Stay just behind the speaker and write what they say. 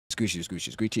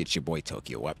Scoochie, it's your boy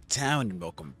Tokyo Uptown, and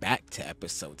welcome back to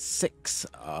episode 6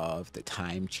 of the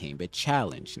Time Chamber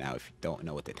Challenge. Now, if you don't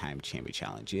know what the Time Chamber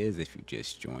Challenge is, if you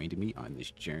just joined me on this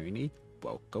journey,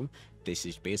 welcome. This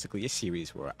is basically a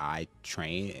series where I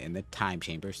train in the Time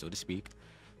Chamber, so to speak,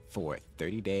 for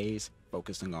 30 days,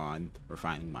 focusing on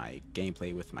refining my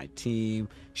gameplay with my team,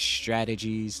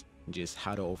 strategies, just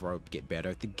how to overall get better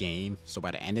at the game. So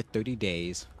by the end of 30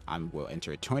 days, I will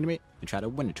enter a tournament and try to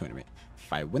win the tournament.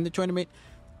 If I win the tournament,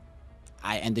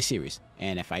 I end the series.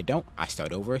 And if I don't, I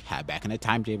start over, head back in the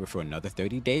time chamber for another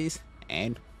 30 days,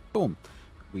 and boom.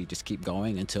 We just keep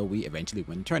going until we eventually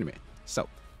win the tournament. So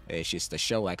it's just to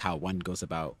show like how one goes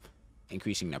about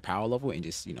increasing their power level and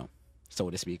just, so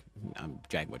to speak,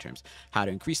 Dragon Ball terms, how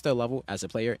to increase their level as a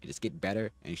player and just get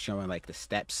better, and showing like the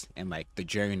steps and like the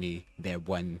journey that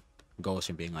one goes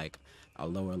from being like a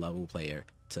lower level player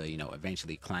to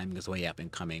eventually climbing his way up and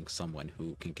becoming someone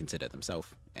who can consider themselves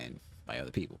and by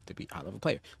other people to be a high level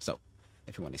player. So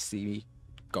if you want to see me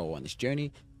go on this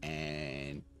journey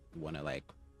and want to like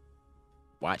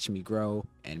watch me grow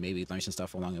and maybe learn some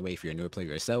stuff along the way, if you're a newer player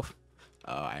yourself,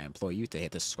 I implore you to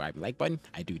hit the subscribe and like button.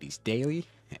 I do these daily,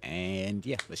 and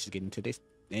yeah, let's just get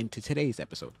into today's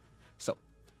episode. So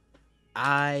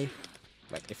I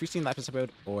like, if you've seen the last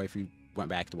episode or if you went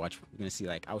back to watch, you're gonna see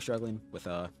like I was struggling with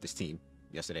this team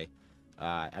yesterday.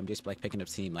 I'm just like picking up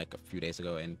team like a few days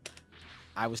ago, and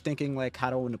I was thinking like how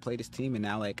do I want to play this team, and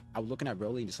now like I was looking at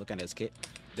Broly and just looking at his kit,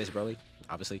 this Broly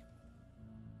obviously,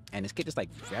 and his kit is like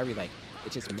very like,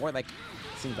 it's just more like,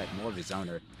 it seems like more of a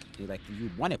zoner. Like you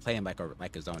want to play him like a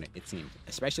zoner, it seems,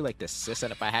 especially like the assist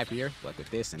setup I have here, like with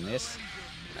this and this.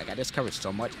 Like I just covered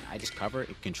so much, I just cover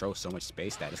and control so much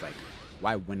space that it's like,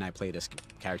 why wouldn't I play this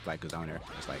character like a zoner?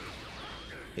 It's like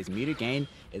his meter gain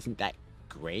isn't that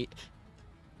great,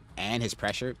 and his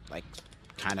pressure like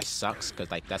kind of sucks, because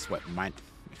like that's what mine.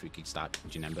 If we could stop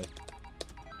Janemba.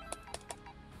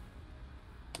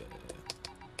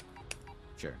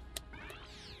 Sure.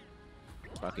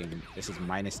 Fucking, this is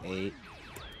 -8.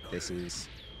 This is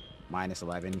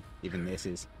 -11. Even this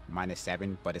is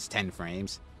 -7, but it's 10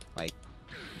 frames. Like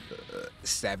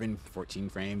 14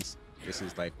 frames. This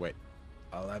is like what,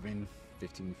 11,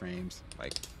 15 frames.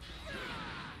 Like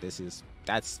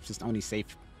that's just only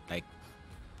safe like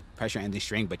pressure and the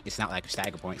string, but it's not like a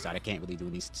stagger point, so I can't really do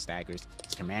these staggers.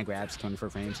 It's command grabs, 24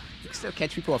 frames. You can still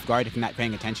catch people off guard if you're not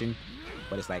paying attention,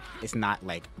 but it's like, it's not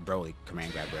like Broly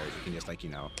command grab where you can just like,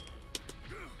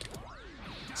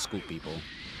 scoop people,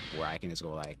 where I can just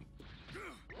go like,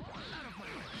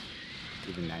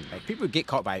 even then, like people get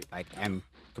caught by like M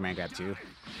command grab too.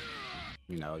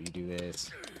 You do this,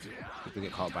 people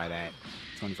get caught by that.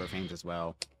 24 frames as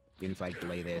well. Even if I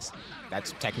delay this,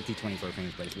 that's technically 24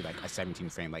 frames, but it's like a 17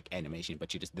 frame like animation,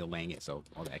 but you're just delaying it, so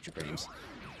all the extra frames.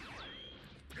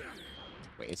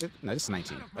 Wait, is it? No, this is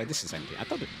 19. Wait, this is 17. I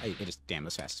thought it just, damn,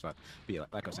 that's fast as fuck. But yeah,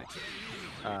 like I was saying,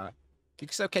 you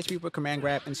can still catch people with command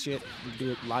grab and shit. You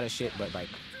do a lot of shit, but like,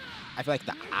 I feel like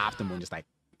the optimal, just like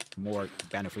more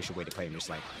beneficial way to play him, just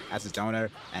like as a zoner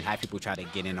and have people try to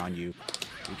get in on you.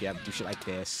 You can do shit like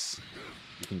this.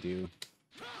 You can do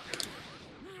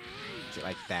shit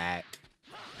like that.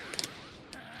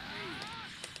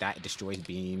 That destroys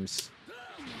beams.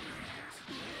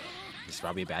 This is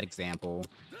probably a bad example.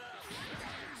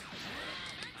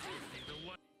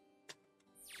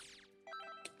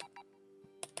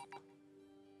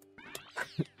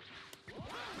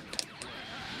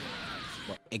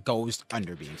 Well, it goes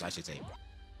under beams, I should say.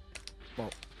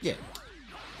 Well, yeah.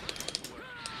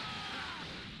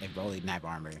 If Broly didn't have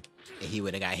armor, he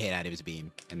would have got hit out of his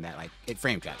beam, and that like, it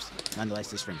frame traps.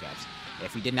 Nonetheless, this frame traps.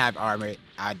 If he didn't have armor,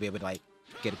 I'd be able to like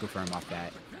get a confirm off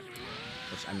that.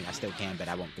 Which, I mean, I still can, but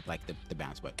I won't get like the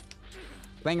bounce. But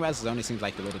playing him as a zoner seems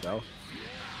like the way to go,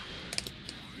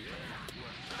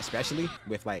 especially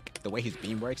with like the way his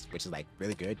beam works, which is like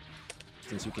really good,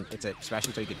 since you can, it's a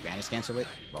special, so you can vanish cancel it,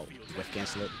 well, whiff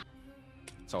cancel it.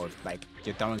 So if like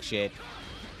you're throwing shit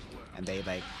and they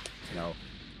like,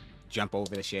 jump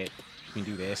over the shit, you can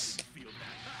do this.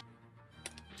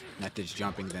 Not just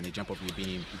jumping, then they jump over your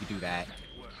beam, you can do that,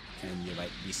 and you're like,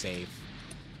 be safe.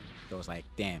 So it's like,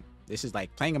 damn, this is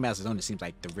like, playing him as a zoner seems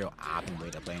like the real optimal way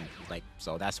to play him. Like,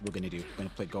 so that's what we're gonna do. We're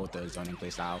gonna go with the zoning play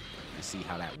style and see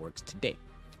how that works today.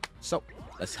 So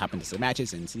let's hop into some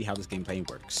matches and see how this game plan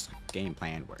works.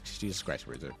 Jesus Christ,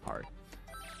 words are hard.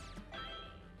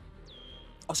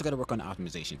 Also gotta work on the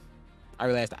optimization. I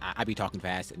realized I'd be talking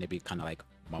fast and it'd be kind of like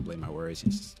mumbling my words.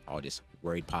 It's just all just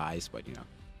worried pies, but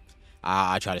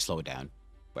I try to slow it down.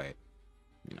 But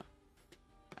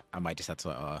I might just have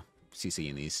to CC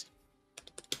in these.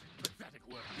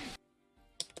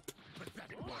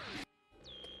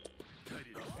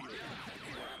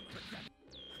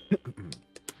 I'm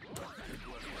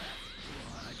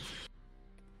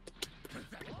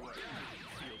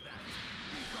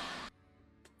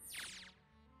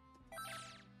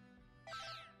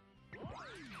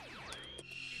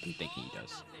thinking he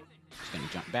does. He's gonna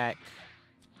jump back.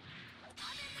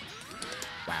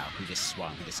 Wow, he just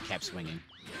swung. He just kept swinging.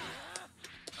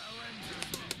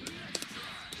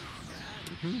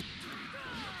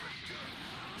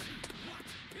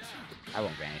 I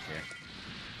won't vanish here.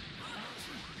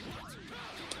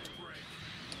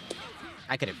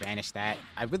 I could have vanished that.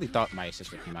 I really thought my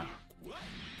assist would come out.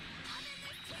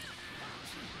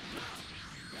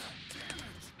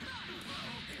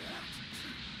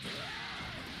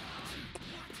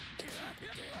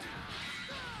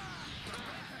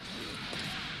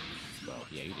 Well,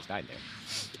 yeah, you just died there.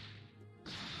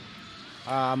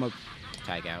 I'm gonna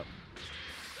tag out.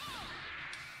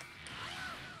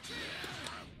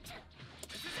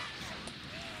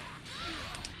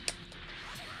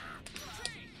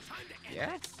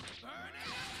 Yeah?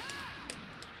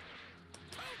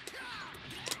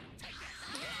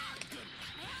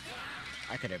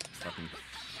 I could have fucking...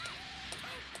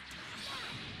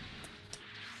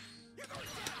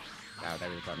 Wow, that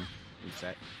really caught me.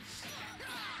 Reset.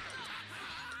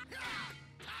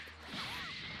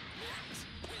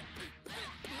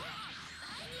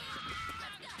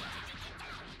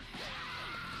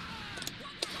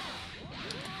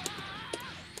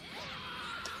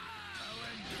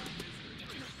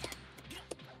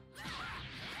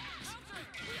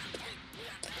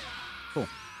 Cool.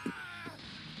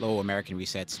 Low American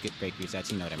resets, get break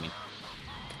resets, you know what I mean.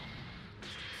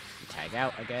 Tag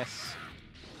out, I guess.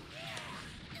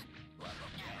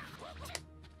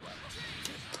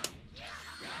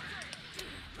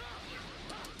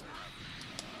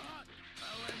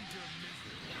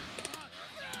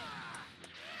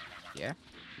 Yeah,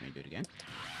 let me do it again.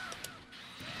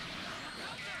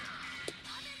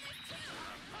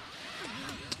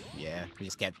 Yeah, he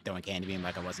just kept throwing candy beam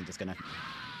like I wasn't just gonna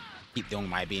keep doing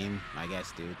my beam, I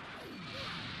guess, dude.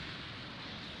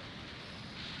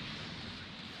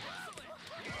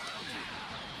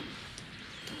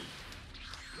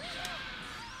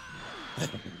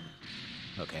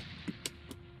 Okay.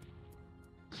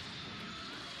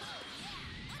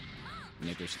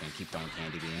 Maybe we're just gonna keep throwing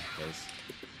candy beam, because...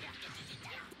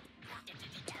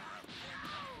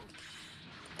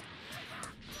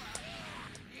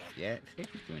 Yeah, if they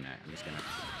keep doing that, I'm just gonna...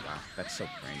 Wow, that's so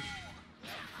cringe.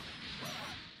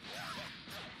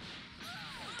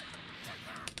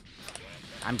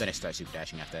 I'm gonna start super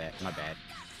dashing after that. My bad.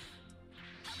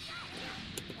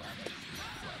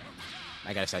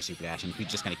 I gotta start super dashing. If you're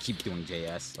just gonna keep doing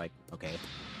JS, like, okay.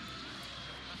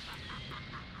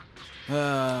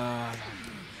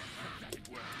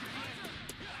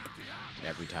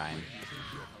 Every time.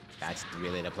 That's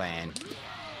really the plan.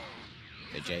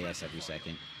 The JS every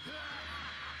second.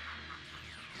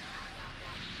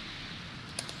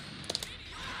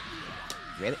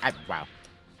 Really? Wow.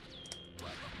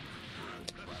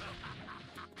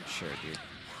 Sure, dude.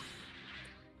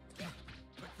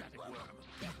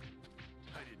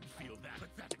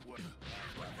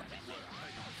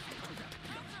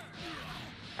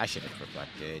 I should have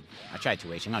reflected. I tried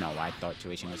tuition. I don't know why I thought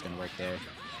tuition was gonna work there.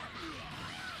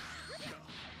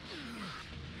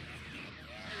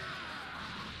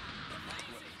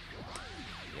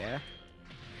 Yeah?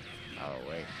 Oh,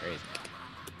 wait, crazy.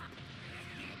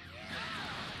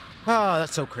 Oh,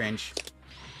 that's so cringe.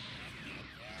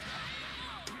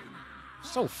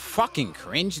 So fucking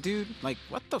cringe, dude. Like,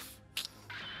 what the f...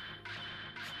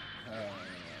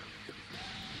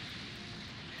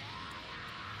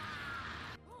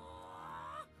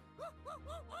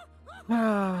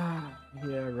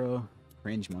 yeah, bro.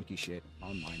 Cringe monkey shit.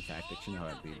 Online tactics, you know how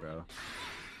it be, bro.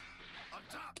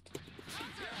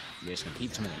 You're just gonna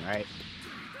keep swinging, right?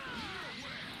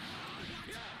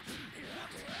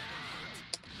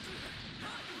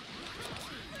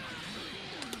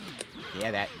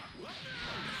 Yeah, that.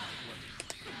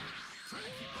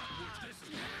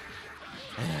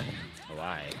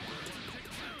 Why?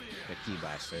 The key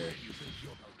blaster.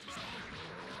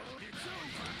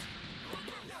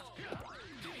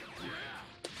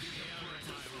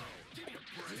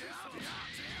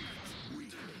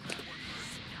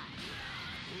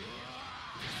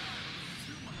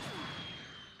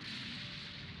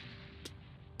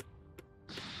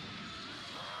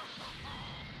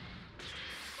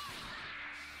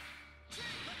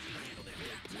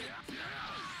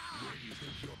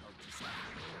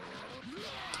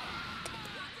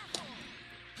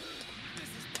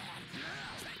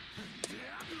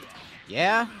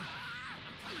 Yeah?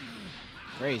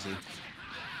 Crazy.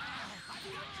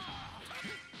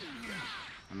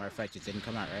 matter of fact, just didn't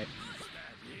come out, right?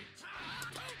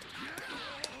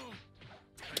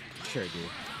 Sure, dude.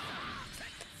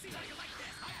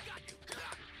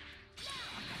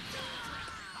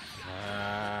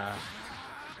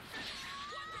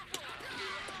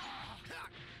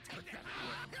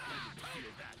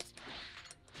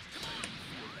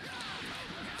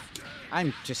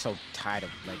 I'm just so tired of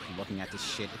like looking at this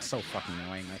shit. It's so fucking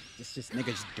annoying. Like it's just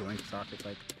niggas doing stuff. It's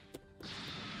like,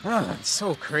 it's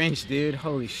so cringe, dude.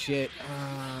 Holy shit.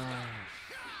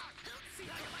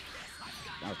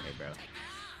 Okay, bro.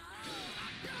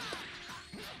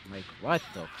 Like what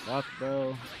the fuck,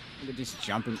 bro? They're just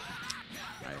jumping.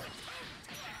 Right.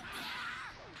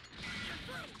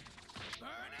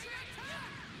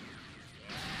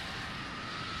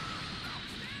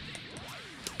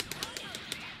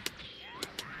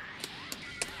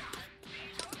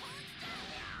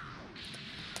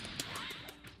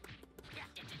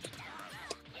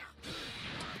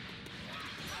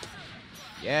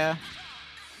 Yeah.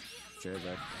 Sure,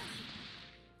 bro.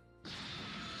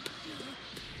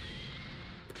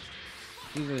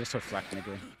 These are just reflect,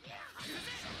 nigga.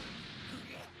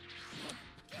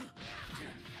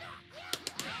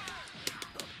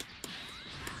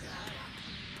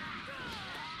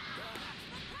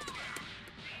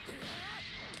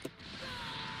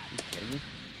 You kidding me?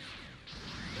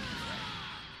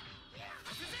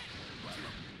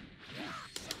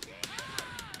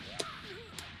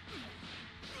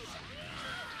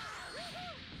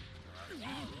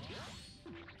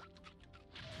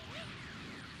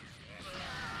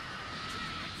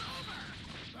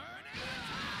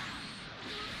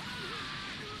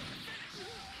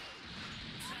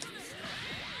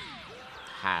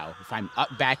 How? If I'm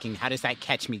up backing, how does that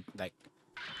catch me? Like,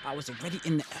 I was already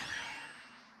in the...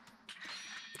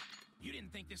 You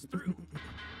didn't think this through.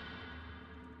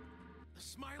 The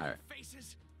smiling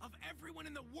faces of everyone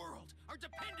in the world are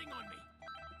depending on me.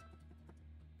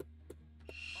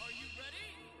 Are you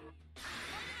ready?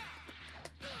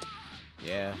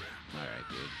 Yeah. Alright,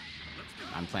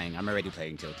 dude. I'm already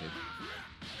playing Tilted.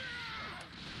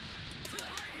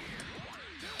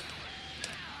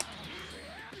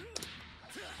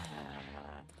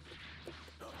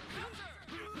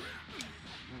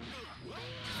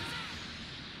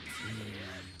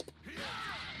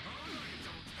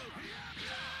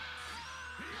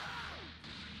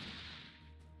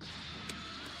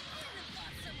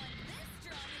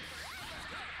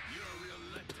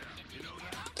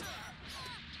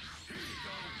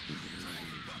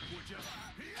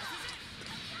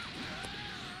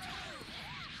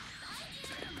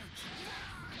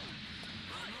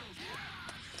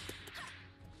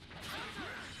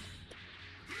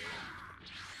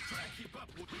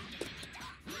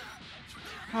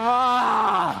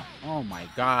 Ah! Oh my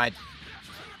god.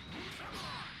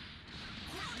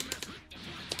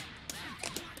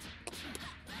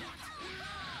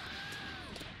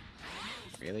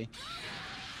 Really?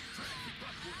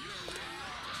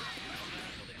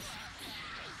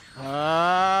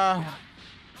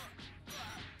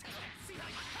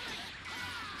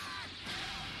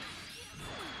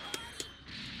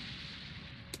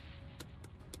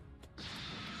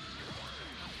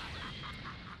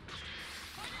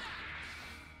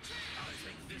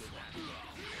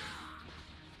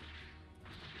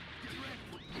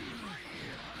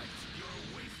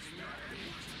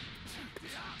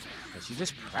 She's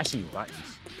just pressing buttons.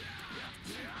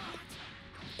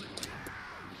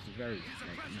 She's very like,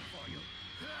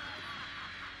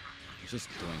 she's just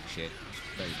doing shit. She's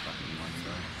very fucking annoying,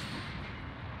 bro.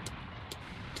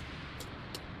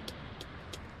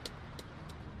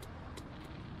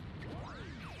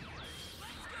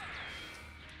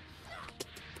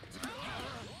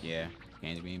 Yeah,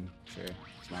 candy beam, sure.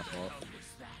 It's my fault.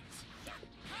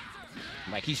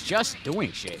 Like he's just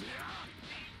doing shit.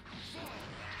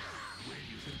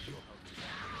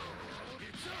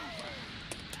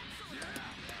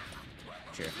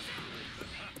 Sure.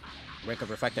 Wake up,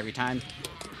 reflect every time.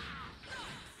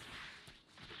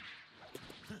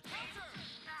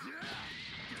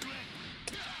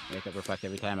 Wake up, reflect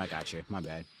every time. I got you. My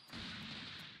bad.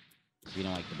 You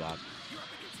don't like the block.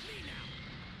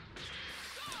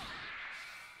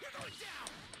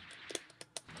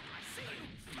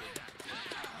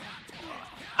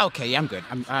 Okay, yeah, I'm good.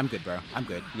 I'm good, bro. I'm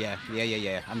good. Yeah.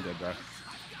 I'm good, bro.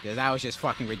 Because that was just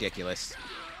fucking ridiculous.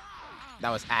 That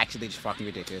was actually just fucking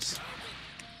ridiculous.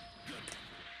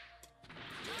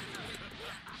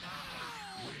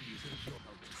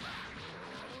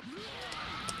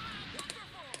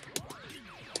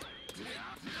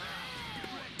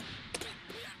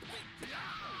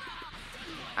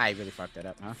 I really fucked that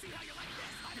up, huh?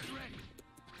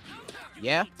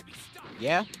 Yeah?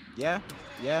 Yeah? Yeah?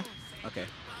 Yeah? Okay.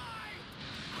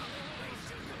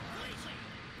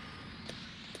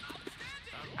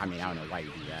 I mean, I don't know why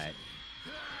you do that.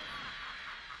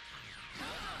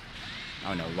 I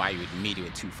don't know why you would meet it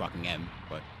with 2 fucking M,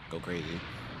 but go crazy.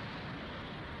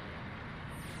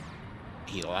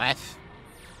 He left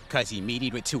because he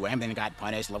meated with 2M, then got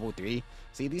punished level 3.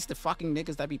 See, these the fucking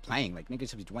niggas that be playing. Like,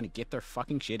 niggas just want to get their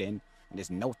fucking shit in, and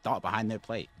there's no thought behind their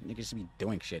play. Niggas just be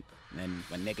doing shit. And then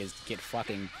when niggas get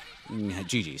fucking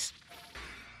GG's.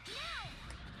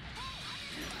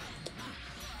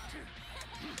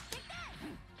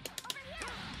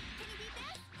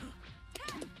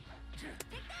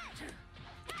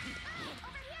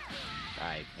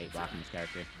 I hate blocking this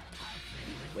character.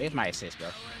 Where's my assist, bro?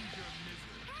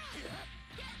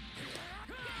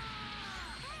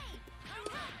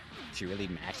 She really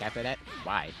mashed after that?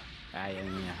 Why? Why?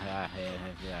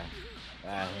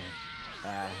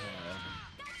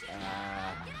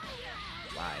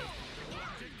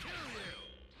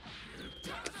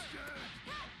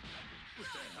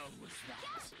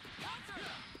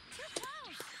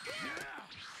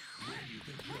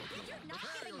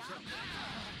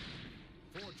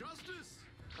 For justice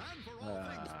and for all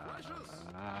things precious,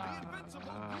 the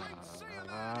invincible great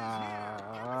Saiyan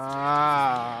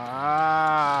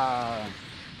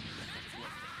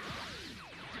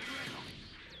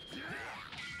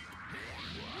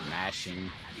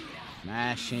Mashing.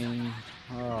 Mashing.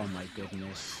 Oh my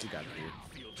goodness. You got it,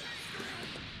 dude.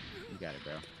 You got it,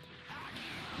 bro.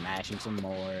 Mashing some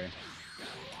more.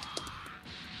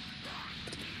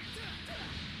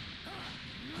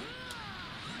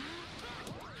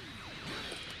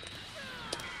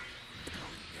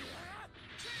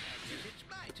 It's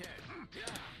my turn.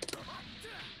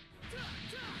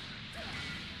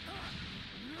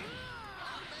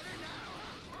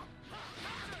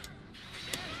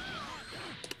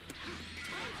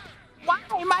 Why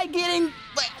am I getting?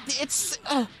 It's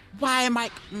why am I?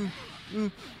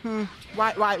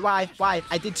 Why?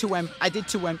 I did 2M. I did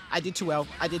 2M. I did 2L.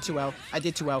 I did 2L. I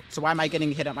did 2L. So why am I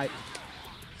getting hit on my?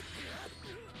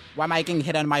 Why am I getting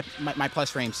hit on my plus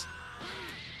frames?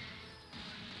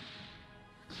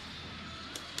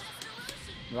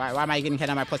 Why am I getting hit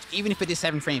on my plus? Even if it is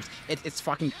 7 frames, it's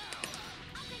fucking.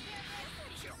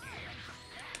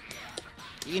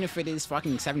 Even if it is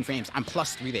fucking 7 frames, I'm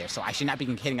 +3 there, so I should not be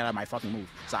hitting it on my fucking move.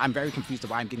 So I'm very confused of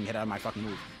why I'm getting hit on my fucking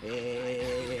move.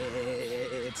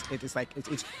 It's like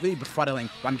it's really befuddling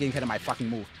why I'm getting hit on my fucking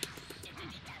move.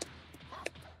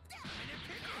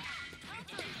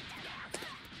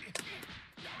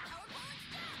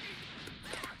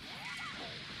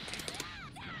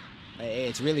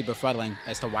 It's really befuddling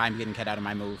as to why I'm getting hit out of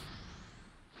my move.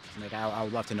 Like I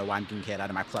would love to know why I'm getting hit out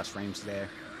of my plus frames there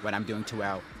when I'm doing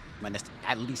 2L. When it's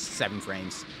at least 7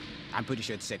 frames. I'm pretty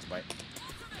sure it's 6,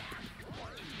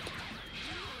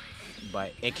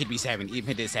 but it could be 7.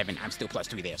 Even if it is 7, I'm still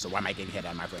 +3 there. So why am I getting hit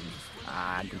on my frame?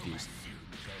 I'm confused.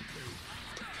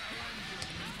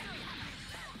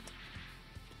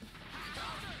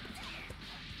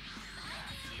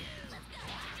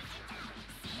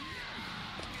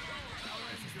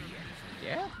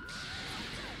 Yeah.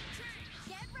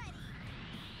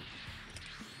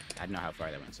 I don't know how far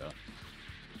that went, so.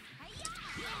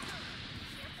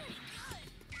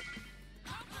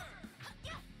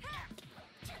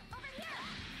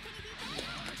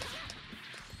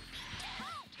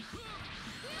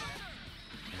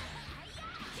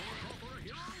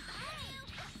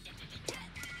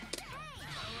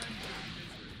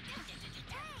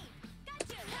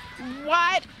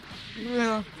 What?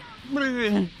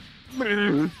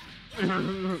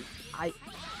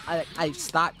 I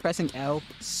stopped pressing L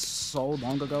so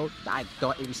long ago that I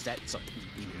thought it reset. So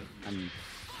I'm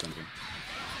cringing.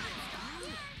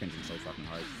 Cringing so fucking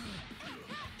hard.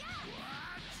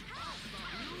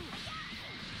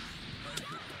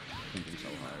 Cringing so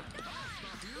hard.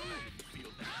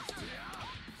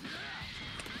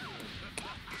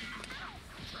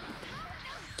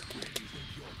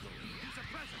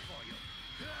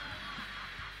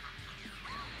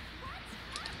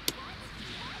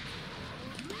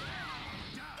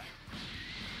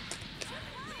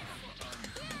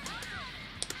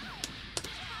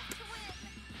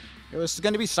 There was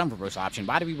going to be some reverse option.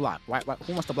 Why do we block? Why,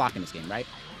 who wants to block in this game, right?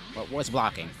 What's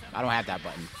blocking? I don't have that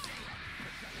button.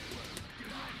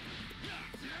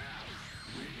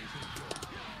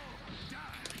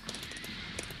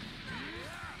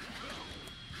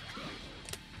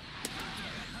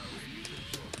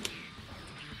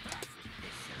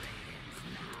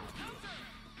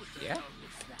 Yeah?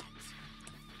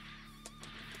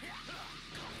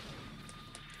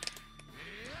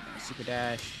 Super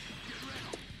dash.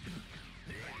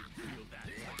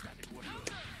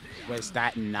 Was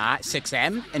that not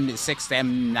 6M? And is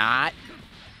 6M not?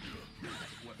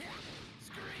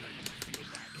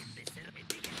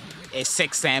 Is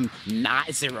 6M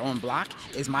not 0 on block?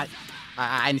 Is my...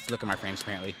 I need to look at my frames,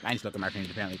 apparently. I need to look at my frames,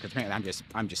 apparently, because apparently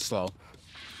I'm just slow.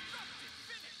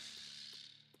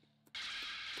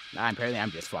 Apparently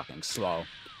I'm just fucking slow.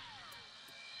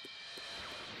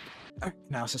 Alright,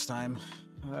 analysis time.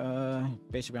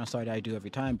 Basic round start I do every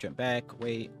time. Jump back,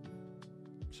 wait.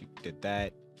 She did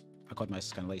that. I called my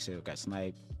kind of late, so got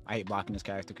sniped. I hate blocking this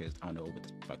character because I don't know what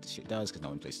the fuck this shit does because no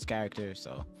one plays this character.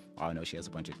 So all I know, she has a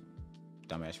bunch of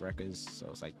dumbass records. So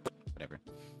it's like, whatever.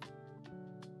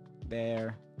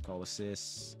 There. Call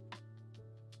assists.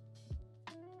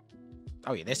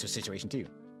 Oh yeah, this was situation too.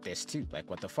 This too. Like,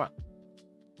 what the fuck?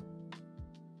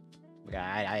 Like,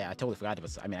 I totally forgot it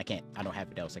was. I mean, I don't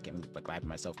have it else. I can't really like lie to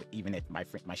myself. But even if my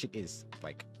shit is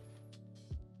like,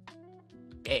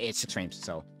 it's 6 frames.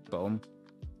 So boom.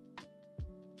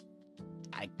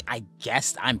 I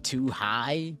guess I'm too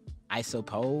high. I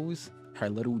suppose her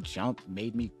little jump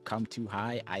made me come too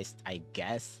high. I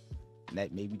guess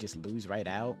that maybe just lose right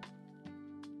out.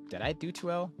 Did I do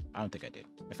 2L? I don't think I did.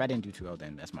 If I didn't do 2L,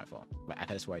 then that's my fault. But I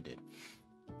could have swore I did.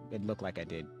 It looked like I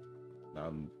did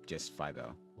just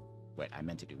 5L. What I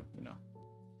meant to do, you know.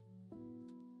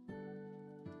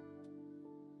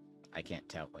 I can't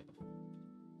tell. Like,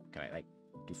 can I like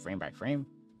do frame by frame?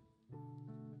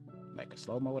 Like a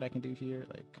slow-mo, what I can do here?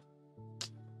 Like,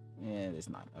 yeah, it's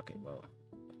not. Okay, well,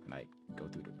 can I go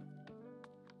through the...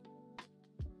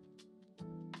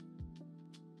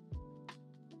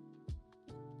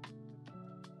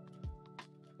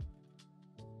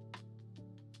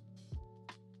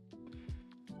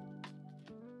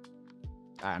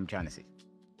 I'm trying to see.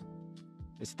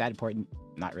 Is that important?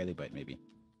 Not really, but maybe.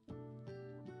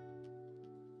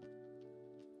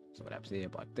 So what happens here?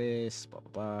 Block this, blah,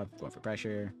 blah, blah. Going for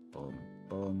pressure. Boom,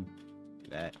 boom. Do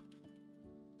that.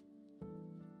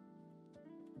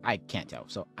 I can't tell.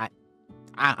 So I'm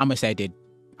gonna say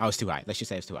I was too high. Let's just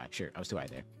say I was too high. Sure, I was too high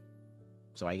there.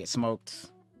 So I get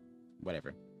smoked.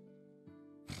 Whatever.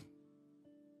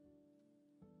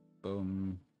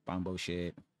 Boom. Bombo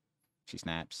shit. She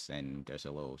snaps, and there's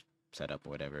a little setup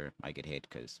or whatever. I get hit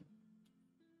because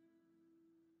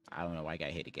I don't know why I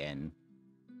got hit again.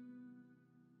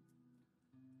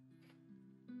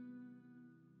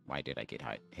 Why did I get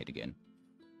hit again?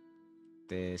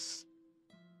 This.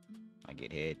 I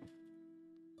get hit.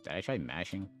 Did I try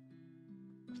mashing?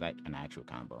 Is that an actual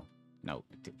combo? No,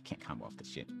 can't combo off this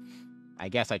shit. I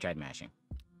guess I tried mashing.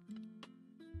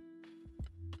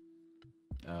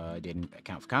 Didn't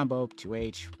account for combo.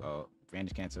 2H.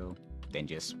 Random cancel. Then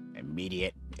just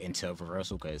immediate into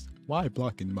reversal because why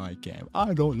blocking my cam?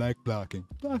 I don't like blocking.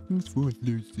 Blocking's for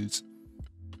losers.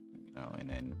 You know, and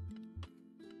then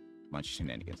a bunch of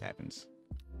shenanigans happens.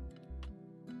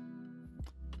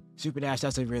 Super dash,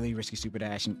 that's a really risky super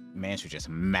dash. And Mans was just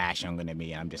mashing into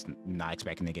me. I'm just not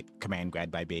expecting to get command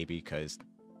grabbed by Baby because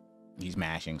he's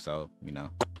mashing, so, you know.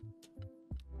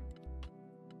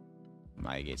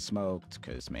 I get smoked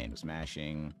because man was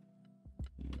mashing.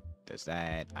 He does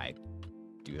that. I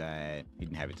do that. He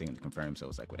didn't have anything to confirm, so it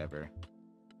was like, whatever.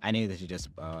 I needed to just,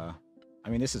 I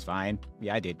mean, this is fine.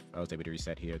 Yeah, I was able to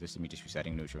reset here. This is me just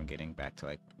resetting neutral and getting back to,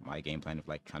 like, my game plan of,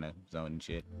 like, trying to zone and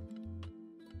shit.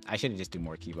 I should have just do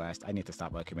more key blast. I need to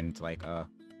stop, like, coming into, like,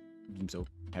 being so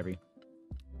heavy.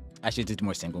 I should just do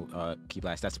more single key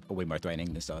blast. That's way more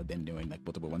threatening than doing like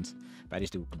multiple ones. But I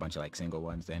just do a bunch of like single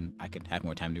ones, then I could have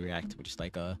more time to react, which is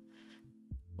like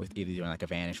with either doing like a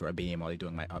vanish or a beam while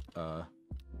doing my up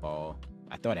ball.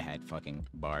 I thought I had fucking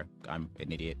bar. I'm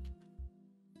an idiot.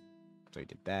 So he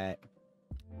did that.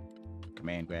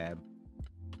 Command grab.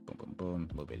 Boom, boom, boom.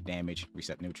 A little bit of damage.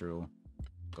 Reset neutral.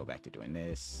 Go back to doing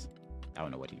this. I don't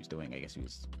know what he was doing. I guess he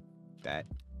was that.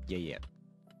 Yeah.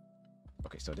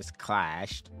 Okay, so this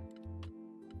clashed.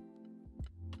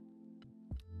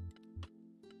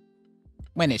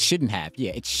 When it shouldn't have.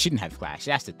 Yeah, it shouldn't have clashed.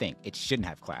 That's the thing. It shouldn't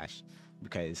have clashed.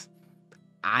 Because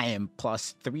I am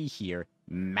 +3 here,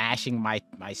 mashing my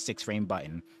 6 frame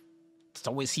button.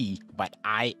 So is he, but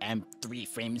I am 3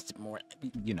 frames more.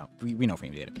 You know, we know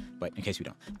frame data, but in case we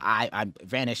don't. I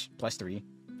vanish +3.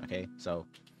 Okay, so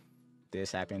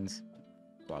this happens.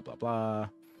 Blah, blah, blah.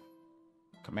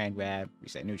 Command grab,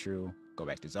 reset neutral. Go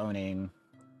back to zoning.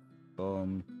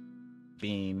 Boom.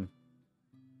 Beam.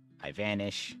 I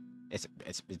vanish. It's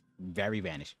very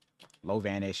vanish. Low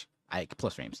vanish. I get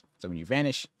plus frames. So when you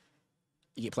vanish,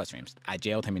 you get plus frames. I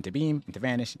jailed him into beam, into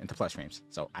vanish, into plus frames.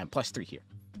 So I'm +3 here.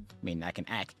 Meaning I can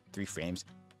act 3 frames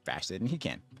faster than he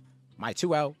can. My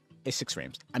 2L is 6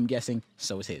 frames. I'm guessing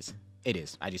so is his. It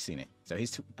is. I just seen it. So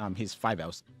his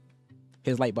 5L's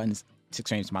His light button's 6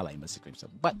 frames, my light button's 6 frames. So,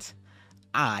 but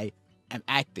I am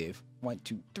active 1,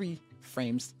 2, 3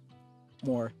 frames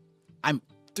more. I'm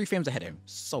 3 frames ahead of him.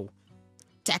 So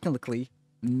technically,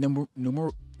 number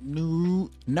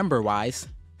wise,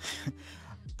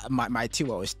 my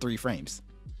 2-0 is 3 frames.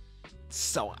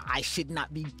 So I should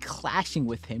not be clashing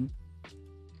with him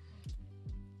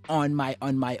on my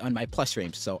plus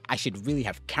frames. So I should really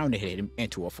have counter hit him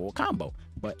into a full combo.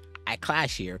 But I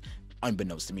clash here,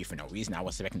 unbeknownst to me for no reason. I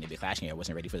wasn't expecting to be clashing. I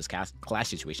wasn't ready for this clash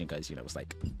situation because, you know, it's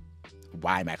like,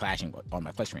 why am I clashing on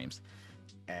my plus frames?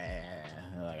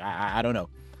 Like, I don't know.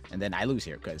 And then I lose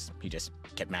here because he just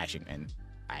kept mashing, and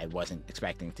I wasn't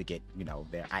expecting to get, you know,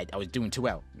 there. I was doing too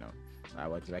well, you know. I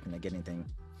wasn't expecting to get anything.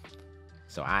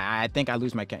 So I think I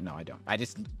lose my cat. No, I don't. I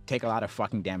just take a lot of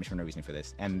fucking damage for no reason for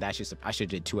this. And that's just, I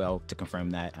should have did 2L to confirm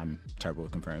that. I'm terrible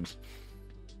with confirms.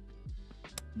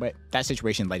 But that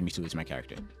situation led me to lose my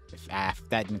character. If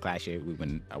that didn't clash here, I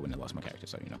wouldn't have lost my character,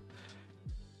 so, you know.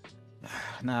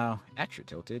 Now, extra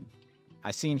tilted.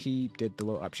 I seen he did the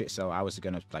little up shit, so I was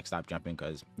gonna, like, stop jumping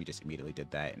because we just immediately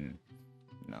did that, and,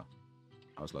 you know,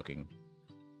 I was looking.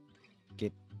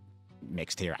 Get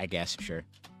mixed here, I guess, sure.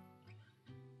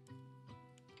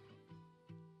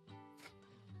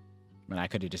 But I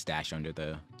could have just dashed under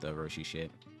the Roshi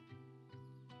shit.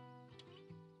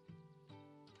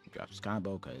 Drops his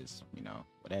combo because, you know,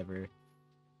 whatever.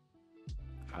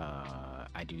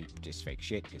 I do just fake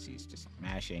shit because he's just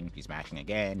mashing. He's mashing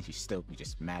again. He's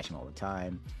just mashing all the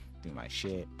time. Doing my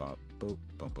shit. Bump, boop,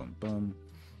 boom, boom, boom.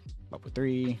 Level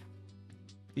 3.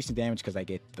 Decent damage because I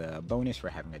get the bonus for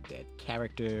having a dead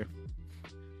character.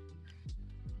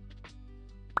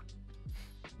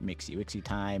 Mixy wixy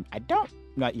time.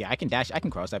 I can dash. I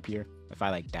can cross up here if I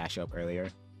like dash up earlier.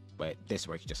 But this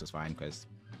works just as fine because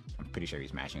I'm pretty sure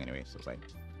he's mashing anyway. So it's like,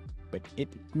 but it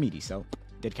meaty. So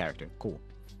dead character. Cool.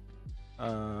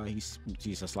 He's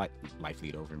a slight life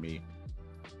lead over me.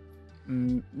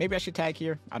 Maybe I should tag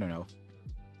here. I don't know.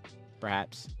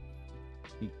 Perhaps.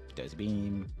 He does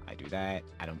beam. I do that.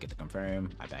 I don't get to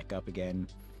confirm. I back up again.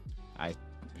 I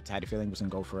had a feeling it was gonna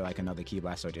go for like another key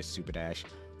blast or just super dash.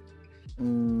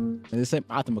 This is an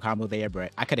optimal combo there,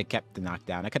 but I could have kept the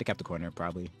knockdown. I could have kept the corner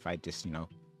probably if I just, you know,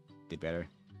 did better.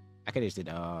 I could have just did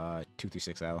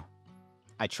 236L.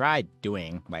 I tried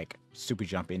doing like super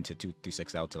jump into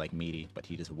 236L to like meaty, but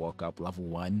he just woke up level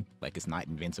 1. Like, it's not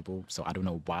invincible. So I don't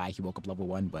know why he woke up level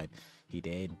 1, but he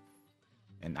did.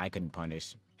 And I couldn't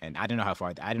punish. And I don't know how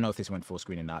far. I don't know if this went full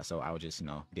screen or not. So I was just, you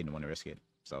know, didn't want to risk it.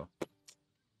 So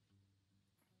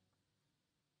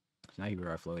now you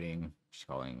are floating. She's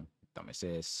calling dumb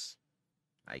assist.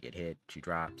 I get hit. She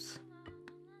drops.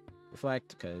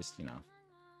 Reflect because, you know,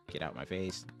 get out my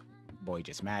face. Boy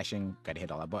just mashing. Gotta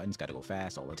hit all our buttons. Gotta go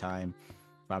fast all the time.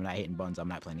 If I'm not hitting buttons, I'm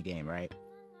not playing the game, right?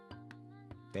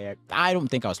 There. I don't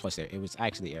think I was close there. It was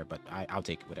actually air, but I'll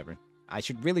take it, whatever. I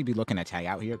should really be looking at tag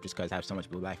out here just because I have so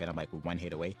much blue life and I'm like 1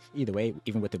 hit away. Either way,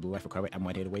 even with the blue life recovery, I'm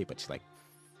 1 hit away, but it's like,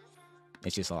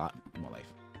 it's just a lot more life.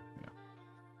 You know.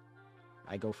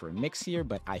 I go for a mix here,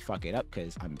 but I fuck it up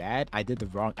because I'm bad. I did the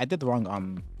wrong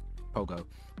pogo.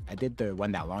 I did the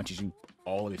one that launches you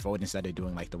all the way forward instead of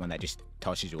doing like the one that just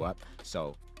tosses you up.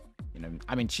 So, you know,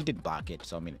 I mean, she did block it,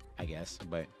 so I mean, I guess,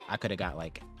 but I could have got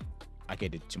like, I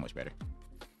could have did too much better.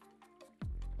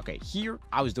 Okay, here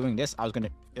I was doing this.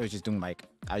 It was just doing like,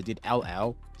 I did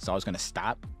LL, so I was gonna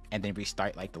stop and then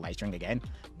restart like the light string again.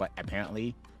 But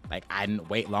apparently, like, I didn't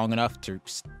wait long enough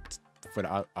for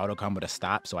the auto combo to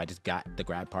stop, so I just got the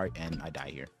grab part and I die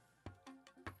here.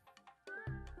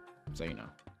 So, you know.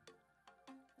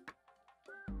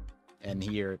 And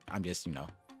here, I'm just, you know,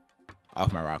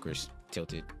 off my rockers,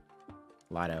 tilted.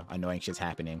 A lot of annoying shit's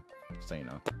happening, so, you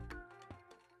know.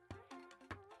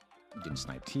 Getting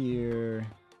sniped here.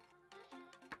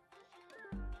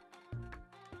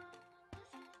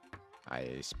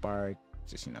 I sparked,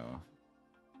 just, you know.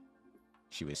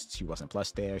 She wasn't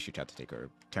plus there. She tried to take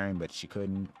her turn, but she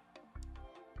couldn't.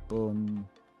 Boom.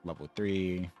 Level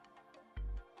 3.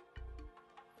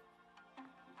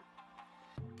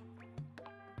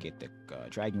 Get the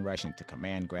Dragon Rush into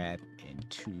command grab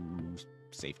into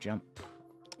safe jump.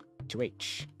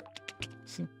 2H.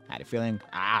 See, I had a feeling.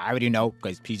 I already know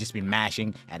because he's just been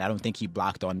mashing, and I don't think he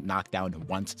blocked on knockdown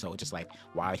once. So just like,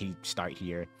 why would he start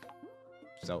here?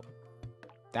 So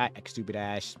that stupid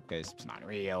dash because it's not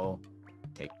real.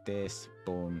 Take this.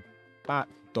 Boom. Bop.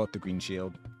 Throw up the green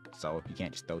shield. So he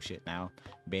can't just throw shit now.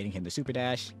 Baiting him the super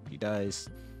dash. He does.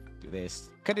 Do this.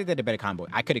 Could have did a better combo.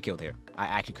 I could have killed here. I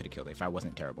actually could have killed it if I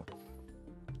wasn't terrible.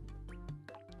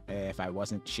 If I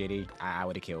wasn't shitty, I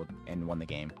would have killed and won the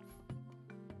game.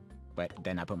 but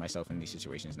then I put myself in these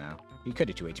situations now. He could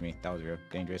have 2H me. That was real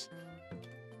dangerous.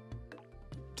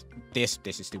 This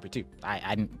is stupid too.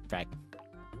 I didn't, in fact,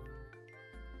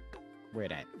 where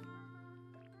that?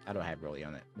 I don't have Broly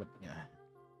on it. What?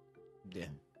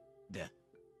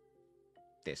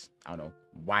 This. I don't know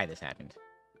why this happened.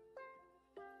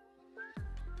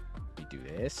 We do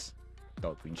this.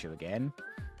 Go Queen Shield again.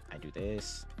 I do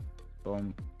this.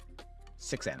 Boom.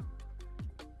 6M.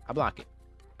 I block it.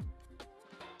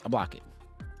 I block it.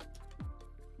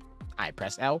 I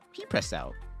press L. He pressed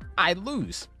L. I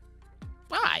lose.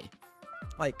 Why?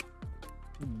 Like,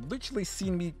 literally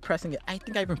seen me pressing it. I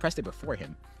think I even pressed it before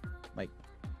him. Like,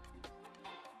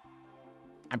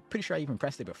 I'm pretty sure I even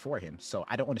pressed it before him. So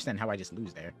I don't understand how I just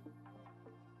lose there.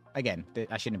 Again,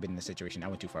 I shouldn't have been in this situation. I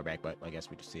went too far back, but I guess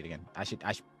we just see it again. I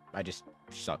just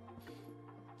suck.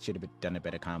 Should have done a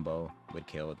better combo. Would have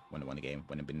killed. Wouldn't have won the game.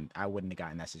 I wouldn't have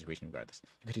gotten that situation regardless.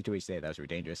 You could do 2H there. That was really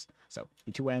dangerous. So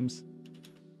he 2Ms.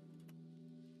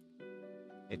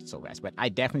 It's so fast. But I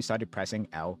definitely started pressing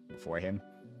L before him.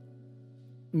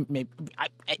 Maybe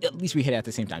at least we hit it at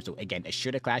the same time. So again, it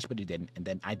should have clashed, but it didn't. And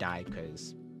then I died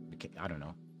because I don't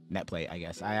know. Net play, I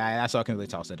guess. That's all I can really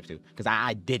toss it up to. Because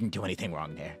I didn't do anything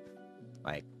wrong there.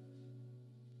 Like.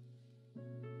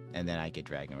 And then I get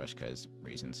Dragon Rush because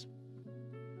reasons.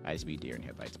 I just be deer in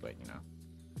headlights, but you know.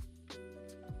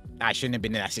 I shouldn't have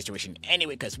been in that situation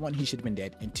anyway, because 1, he should have been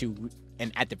dead, and 2,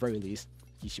 and at the very least,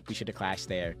 we should have clashed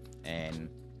there, and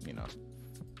you know,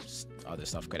 other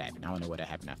stuff could happen. I don't know what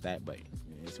happened after that, but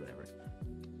it's whatever.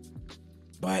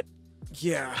 But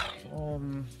yeah,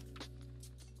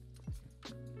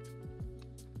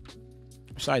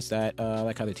 besides that, I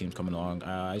like how the team's coming along.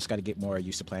 I just got to get more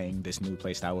used to playing this new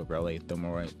playstyle with Broly.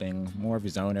 Being more of a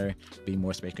zoner, being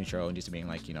more space control, and just being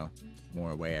like, you know,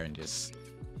 more aware and just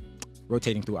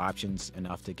rotating through options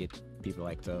enough to get people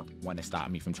like to want to stop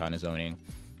me from trying to zoning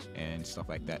and stuff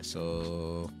like that.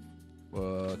 So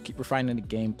keep refining the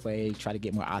gameplay, try to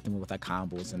get more optimal with our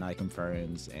combos and our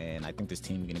confirms, and I think this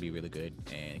team is going to be really good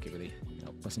and it can really, you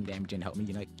know, put some damage in and help me,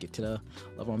 you know, get to the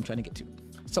level I'm trying to get to.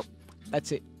 So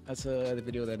that's it. That's the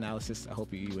video, the analysis. I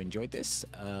hope you enjoyed this.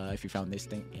 If you found this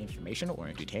thing informational or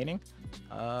entertaining,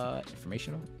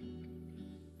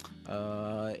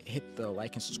 hit the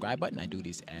like and subscribe button. I do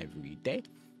these every day.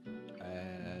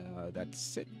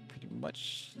 That's it pretty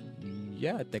much.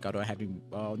 Yeah, I think I don't have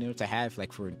any to have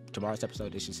like for tomorrow's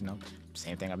episode. It's just, you know,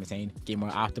 same thing I've been saying, get more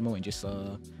optimal and just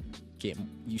get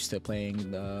used to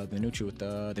playing the neutral with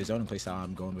the zoning playstyle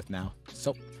I'm going with now.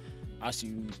 So I'll see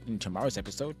you in tomorrow's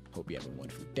episode. Hope you have a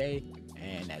wonderful day,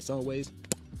 and as always,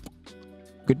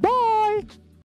 goodbye.